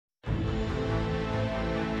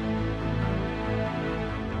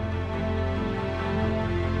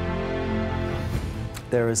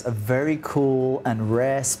there is a very cool and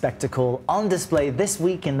rare spectacle on display this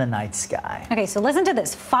week in the night sky. Okay, so listen to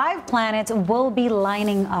this. 5 planets will be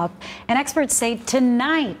lining up, and experts say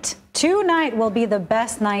tonight will be the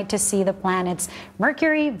best night to see the planets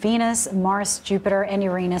Mercury, Venus, Mars, Jupiter, and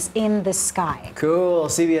Uranus in the sky. Cool.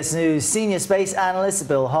 CBS News senior space analyst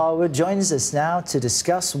Bill Harwood joins us now to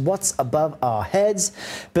discuss what's above our heads.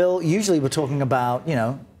 Bill, usually we're talking about,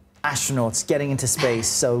 astronauts getting into space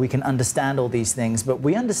so we can understand all these things, but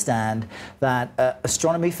we understand that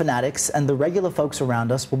astronomy fanatics and the regular folks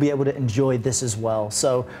around us will be able to enjoy this as well.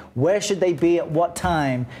 So where should they be at what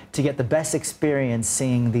time to get the best experience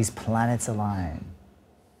seeing these planets align?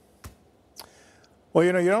 Well,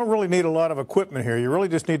 you don't really need a lot of equipment here. You really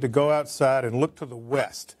just need to go outside and look to the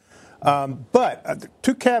west. But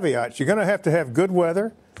 2 caveats. You're going to have good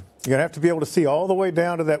weather. You're going to have to be able to see all the way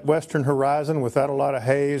down to that western horizon without a lot of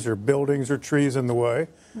haze or buildings or trees in the way.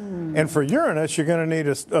 And for Uranus, you're going to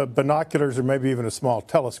need binoculars or maybe even a small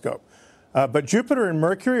telescope. But Jupiter and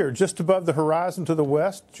Mercury are just above the horizon to the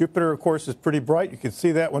west. Jupiter, of course, is pretty bright. You can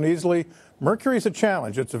see that one easily. Mercury is a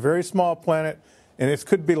challenge. It's a very small planet, and it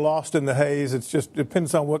could be lost in the haze. It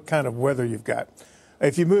depends on what kind of weather you've got.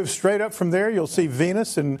 If you move straight up from there, you'll see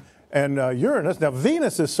Venus and Uranus. Now,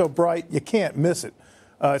 Venus is so bright you can't miss it.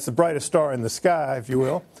 It's the brightest star in the sky, if you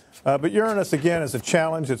will. But Uranus, again, is a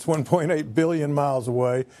challenge. It's 1.8 billion miles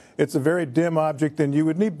away. It's a very dim object, and you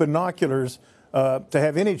would need binoculars to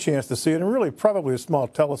have any chance to see it, and really probably a small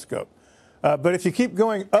telescope. But if you keep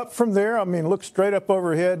going up from there, look straight up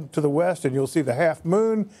overhead to the west, and you'll see the half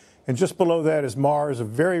moon, and just below that is Mars, a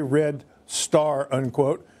very red star,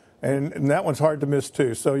 unquote. And that one's hard to miss,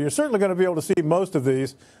 too. So you're certainly going to be able to see most of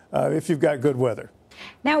these if you've got good weather.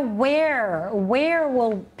 Now, where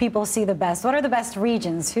will people see the best? What are the best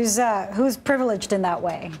regions? Who's privileged in that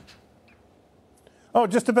way? Oh,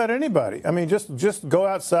 just about anybody. Just go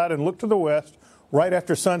outside and look to the west right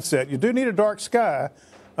after sunset. You do need a dark sky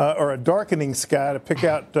or a darkening sky to pick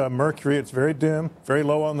out Mercury. It's very dim, very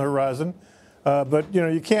low on the horizon. But,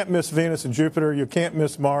 you can't miss Venus and Jupiter. You can't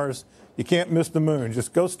miss Mars. You can't miss the moon.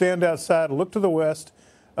 Just go stand outside, look to the west,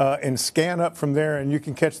 and scan up from there, and you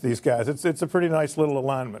can catch these guys. It's a pretty nice little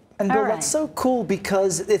alignment. And Bill, that's so cool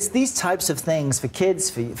because it's these types of things for kids,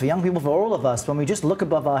 for young people, for all of us, when we just look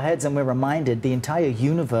above our heads and we're reminded the entire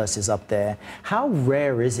universe is up there. How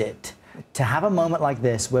rare is it to have a moment like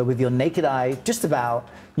this where with your naked eye, just about,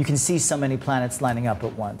 you can see so many planets lining up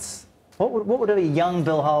at once? What would a young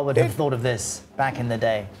Bill Harwood have thought of this back in the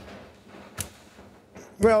day?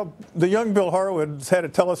 Well, the young Bill Harwood's had a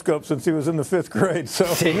telescope since he was in the 5th grade, so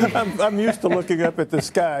I'm used to looking up at the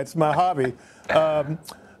sky. It's my hobby.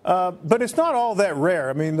 But it's not all that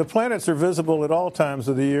rare. The planets are visible at all times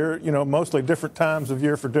of the year, mostly different times of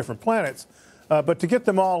year for different planets. But to get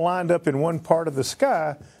them all lined up in one part of the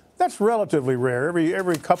sky, that's relatively rare.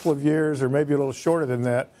 Every couple of years or maybe a little shorter than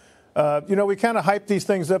that. We kind of hype these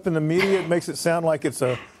things up in the media. It makes it sound like it's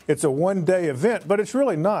a one-day event, but it's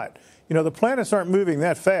really not. The planets aren't moving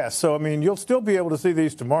that fast. So, you'll still be able to see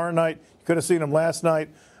these tomorrow night. You could have seen them last night.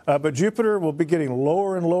 But Jupiter will be getting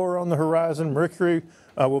lower and lower on the horizon. Mercury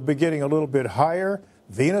will be getting a little bit higher.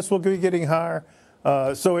 Venus will be getting higher.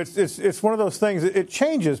 So it's one of those things. It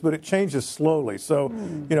changes, but it changes slowly. So,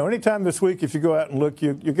 anytime this week, if you go out and look,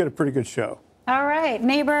 you get a pretty good show. All right,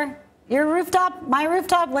 neighbor. Your rooftop, my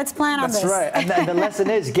rooftop, let's plan on this. That's right. And the lesson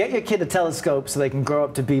is get your kid a telescope so they can grow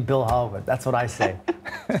up to be Bill Harwood. That's what I say.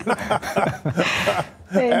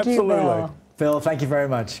 Thank you, Bill. Bill, thank you very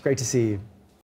much. Great to see you.